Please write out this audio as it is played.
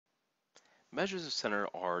Measures of center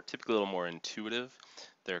are typically a little more intuitive.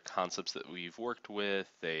 They're concepts that we've worked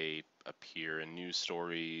with. They appear in news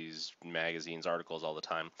stories, magazines, articles all the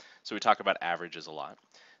time. So we talk about averages a lot.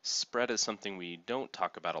 Spread is something we don't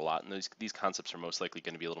talk about a lot, and these concepts are most likely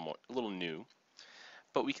going to be a little new.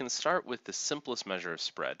 But we can start with the simplest measure of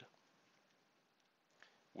spread,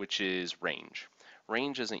 which is range.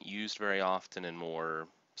 Range isn't used very often in more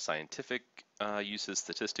scientific uses,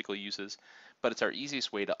 statistical uses, but it's our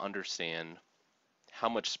easiest way to understand how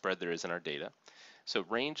much spread there is in our data. So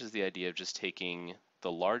range is the idea of just taking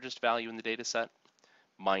the largest value in the data set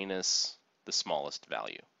minus the smallest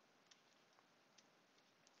value.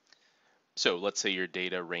 So let's say your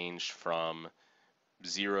data ranged from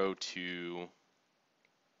 0 to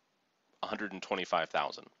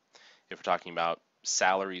 125,000. If we're talking about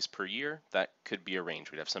salaries per year, that could be a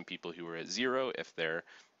range. We'd have some people who are at 0 if they're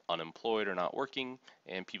unemployed or not working,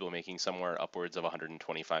 and people making somewhere upwards of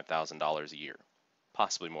 $125,000 a year,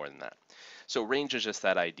 possibly more than that. So range is just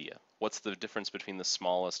that idea. What's the difference between the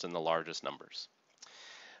smallest and the largest numbers?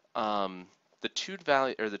 The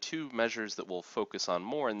two measures that we'll focus on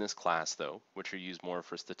more in this class, though, which are used more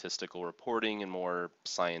for statistical reporting and more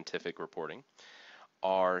scientific reporting,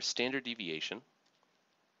 are standard deviation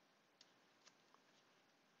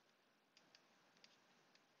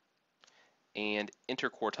and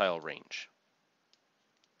interquartile range.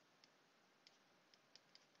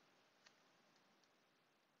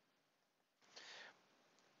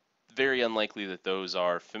 Very unlikely that those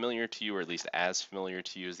are familiar to you, or at least as familiar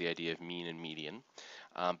to you as the idea of mean and median.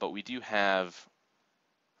 But we do have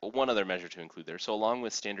one other measure to include there. So along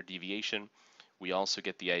with standard deviation, we also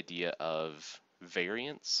get the idea of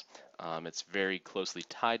variance. It's very closely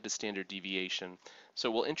tied to standard deviation.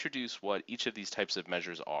 So we'll introduce what each of these types of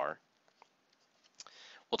measures are.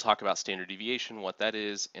 We'll talk about standard deviation, what that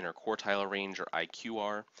is, interquartile range or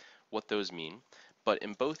IQR, what those mean. But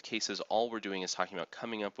in both cases, all we're doing is talking about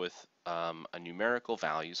coming up with a numerical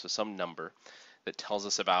value, so some number that tells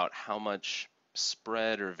us about how much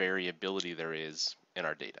spread or variability there is in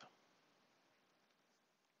our data.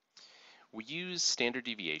 We use standard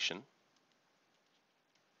deviation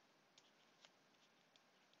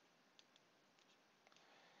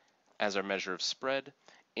as our measure of spread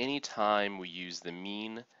anytime we use the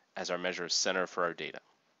mean as our measure of center for our data.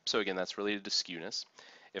 So again, that's related to skewness.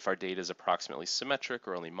 If our data is approximately symmetric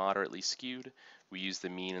or only moderately skewed, we use the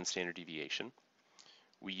mean and standard deviation.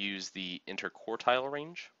 We use the interquartile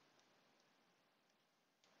range.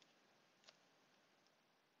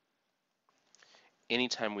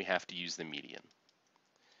 Anytime we have to use the median.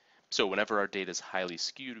 So whenever our data is highly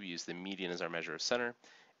skewed, we use the median as our measure of center,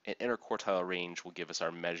 and interquartile range will give us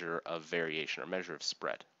our measure of variation, or measure of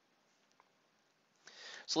spread.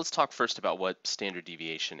 So let's talk first about what standard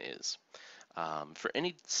deviation is. For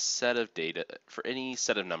any set of data, for any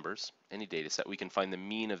set of numbers, any data set, we can find the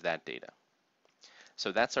mean of that data.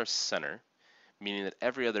 So that's our center, meaning that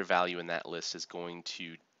every other value in that list is going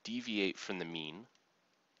to deviate from the mean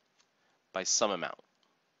by some amount.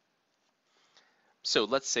 So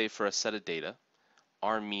let's say for a set of data,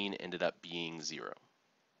 our mean ended up being 0.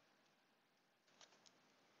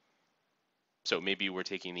 So maybe we're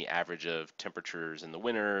taking the average of temperatures in the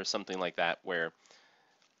winter or something like that, where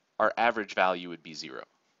our average value would be 0.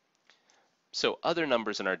 So other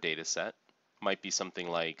numbers in our data set might be something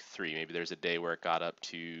like 3. Maybe there's a day where it got up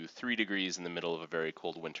to 3 degrees in the middle of a very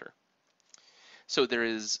cold winter. So there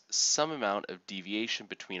is some amount of deviation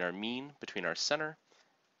between our mean, between our center,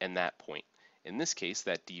 and that point. In this case,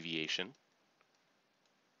 that deviation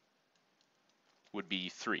would be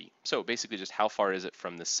 3. So basically just how far is it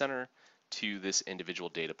from the center to this individual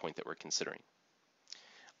data point that we're considering.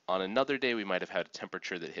 On another day, we might have had a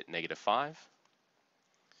temperature that hit -5.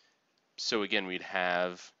 So again, we'd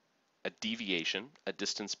have a deviation, a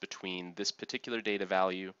distance between this particular data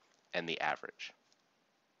value and the average.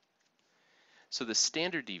 So the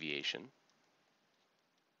standard deviation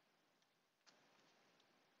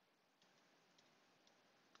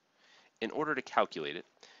in order to calculate it,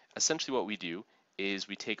 essentially what we do is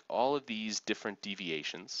we take all of these different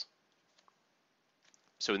deviations.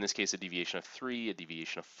 So in this case, a deviation of 3, a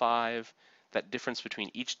deviation of 5, that difference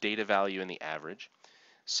between each data value and the average.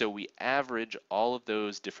 So we average all of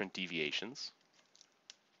those different deviations.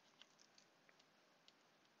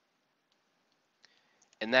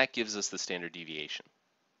 And that gives us the standard deviation.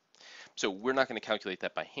 So we're not going to calculate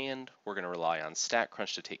that by hand. We're going to rely on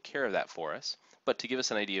StatCrunch to take care of that for us. But to give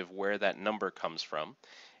us an idea of where that number comes from,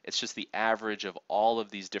 it's just the average of all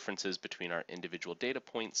of these differences between our individual data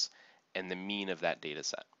points and the mean of that data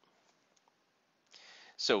set.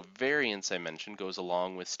 So variance, I mentioned, goes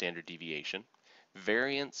along with standard deviation.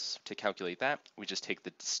 Variance, to calculate that, we just take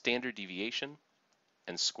the standard deviation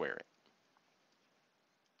and square it.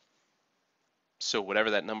 So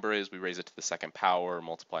whatever that number is, we raise it to the second power,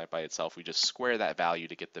 multiply it by itself. We just square that value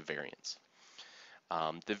to get the variance.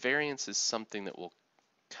 The variance is something that we'll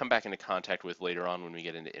come back into contact with later on when we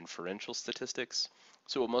get into inferential statistics.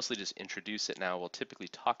 So we'll mostly just introduce it now. We'll typically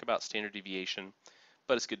talk about standard deviation,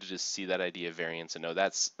 but it's good to just see that idea of variance and know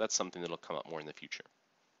that's something that'll come up more in the future.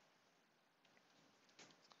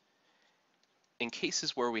 In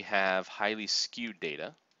cases where we have highly skewed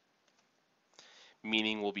data,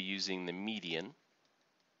 meaning we'll be using the median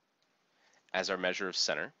as our measure of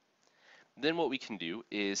center, then what we can do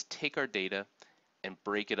is take our data and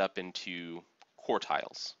break it up into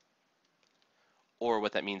quartiles. Or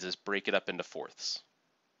what that means is break it up into fourths.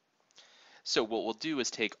 So what we'll do is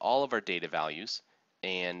take all of our data values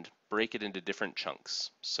and break it into different chunks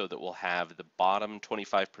so that we'll have the bottom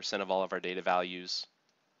 25% of all of our data values,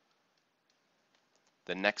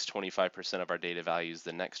 the next 25% of our data values,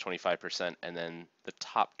 the next 25%, and then the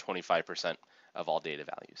top 25% of all data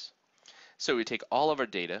values. So we take all of our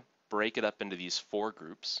data, break it up into these four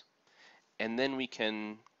groups, and then we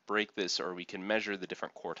can break this, or we can measure the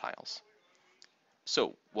different quartiles.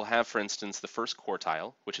 So we'll have, for instance, the first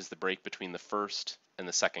quartile, which is the break between the first and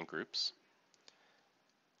the second groups.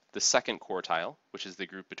 The second quartile, which is the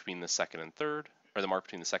group between the second and third, or the mark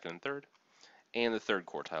between the second and third. And the third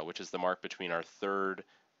quartile, which is the mark between our third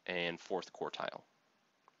and fourth quartile.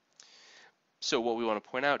 So what we want to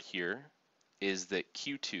point out here is that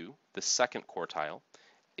Q2, the second quartile,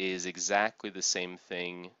 is exactly the same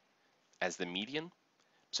thing as the median.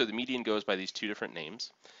 So the median goes by these two different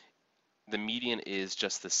names. The median is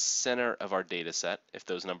just the center of our data set if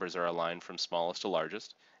those numbers are aligned from smallest to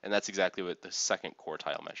largest, and that's exactly what the second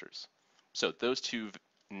quartile measures. So those two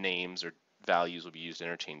names or values will be used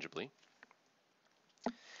interchangeably.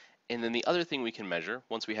 And then the other thing we can measure,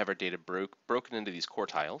 once we have our data broken into these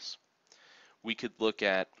quartiles, we could look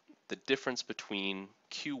at the difference between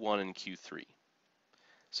Q1 and Q3.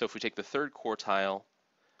 So if we take the third quartile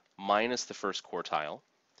minus the first quartile,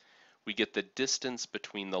 we get the distance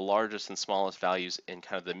between the largest and smallest values in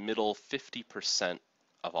kind of the middle 50%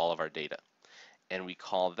 of all of our data. And we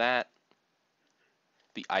call that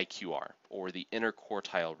the IQR, or the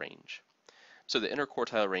interquartile range. So the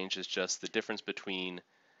interquartile range is just the difference between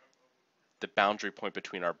the boundary point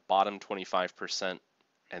between our bottom 25%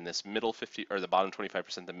 and this middle 50, or the bottom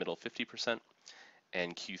 25%, the middle 50%,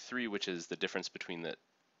 and Q3, which is the difference between the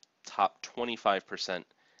top 25%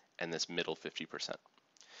 and this middle 50%.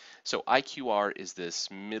 So IQR is this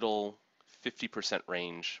middle 50%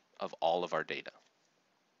 range of all of our data.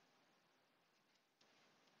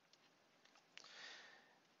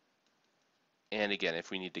 And again, if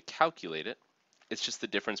we need to calculate it, it's just the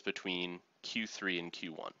difference between Q3 and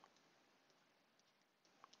Q1.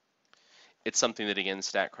 It's something that, again,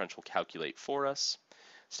 StatCrunch will calculate for us.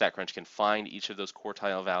 StatCrunch can find each of those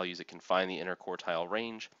quartile values. It can find the interquartile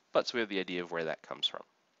range, but so we have the idea of where that comes from.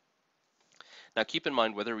 Now keep in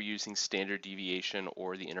mind, whether we're using standard deviation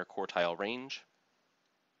or the interquartile range,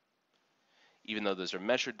 even though those are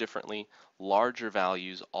measured differently, larger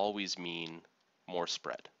values always mean more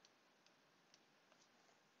spread.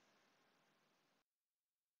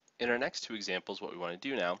 In our next two examples, what we want to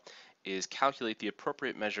do now is calculate the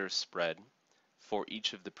appropriate measure of spread for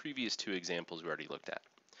each of the previous two examples we already looked at.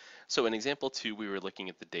 So in example 2, we were looking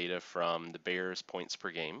at the data from the Bears points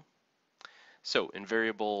per game. So in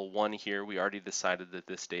variable 1 here, we already decided that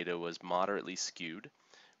this data was moderately skewed.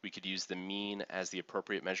 We could use the mean as the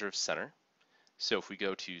appropriate measure of center. So if we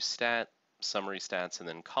go to Stat, Summary Stats, and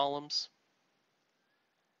then Columns,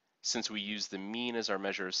 since we use the mean as our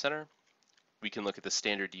measure of center, we can look at the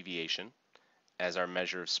standard deviation as our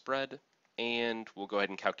measure of spread, and we'll go ahead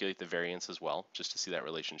and calculate the variance as well, just to see that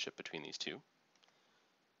relationship between these two.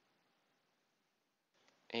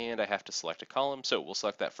 And I have to select a column, so we'll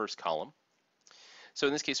select that first column. So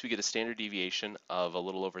in this case, we get a standard deviation of a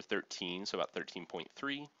little over 13, so about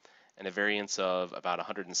 13.3, and a variance of about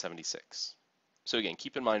 176. So again,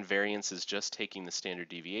 keep in mind, variance is just taking the standard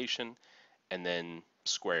deviation and then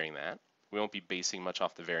squaring that. We won't be basing much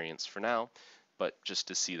off the variance for now, but just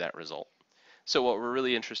to see that result. So what we're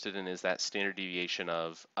really interested in is that standard deviation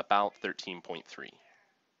of about 13.3.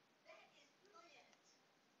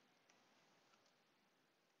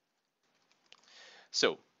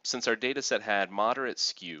 So since our data set had moderate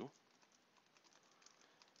skew,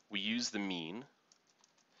 we use the mean.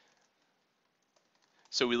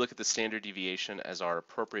 So we look at the standard deviation as our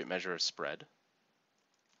appropriate measure of spread.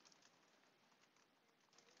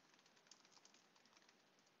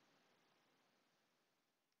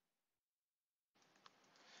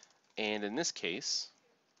 And in this case,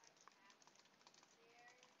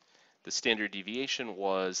 the standard deviation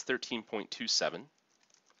was 13.27,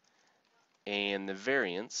 and the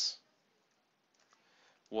variance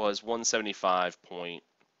was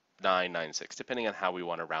 175.996, depending on how we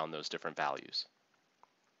want to round those different values.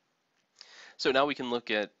 So now we can look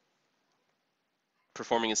at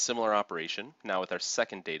performing a similar operation now with our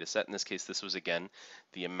second data set. In this case, this was again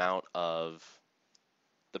the amount of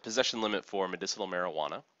the possession limit for medicinal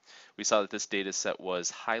marijuana. We saw that this data set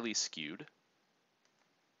was highly skewed.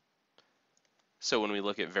 So when we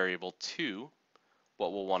look at variable 2,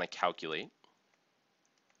 what we'll want to calculate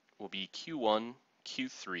will be Q1,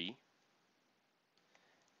 Q3,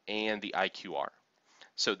 and the IQR.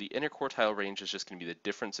 So the interquartile range is just going to be the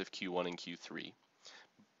difference of Q1 and Q3,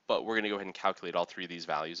 but we're going to go ahead and calculate all three of these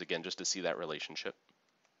values again just to see that relationship.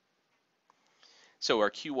 So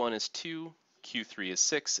our Q1 is 2, Q3 is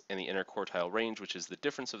 6, and the interquartile range, which is the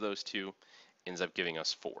difference of those two, ends up giving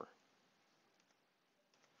us 4.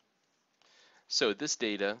 So this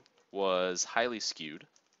data was highly skewed.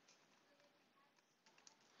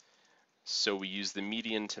 So we use the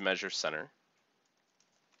median to measure center.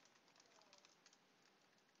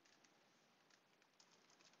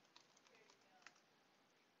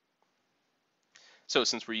 So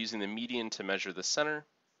since we're using the median to measure the center,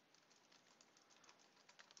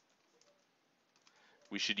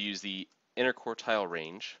 we should use the interquartile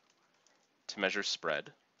range to measure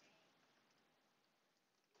spread.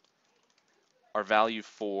 Our value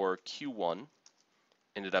for Q1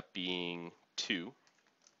 ended up being 2.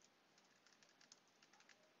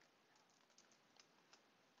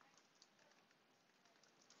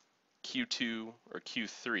 Q2 or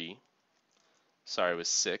Q3, sorry, was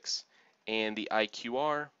 6, and the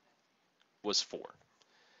IQR was 4.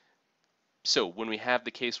 So when we have the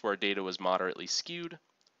case where our data was moderately skewed,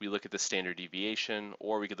 we look at the standard deviation,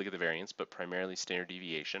 or we could look at the variance, but primarily standard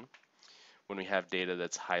deviation. When we have data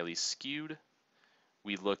that's highly skewed,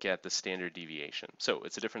 we look at the standard deviation. So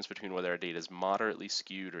it's a difference between whether our data is moderately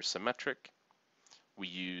skewed or symmetric. We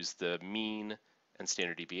use the mean and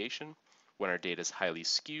standard deviation. When our data is highly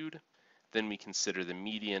skewed, then we consider the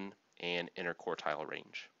median and interquartile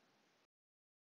range.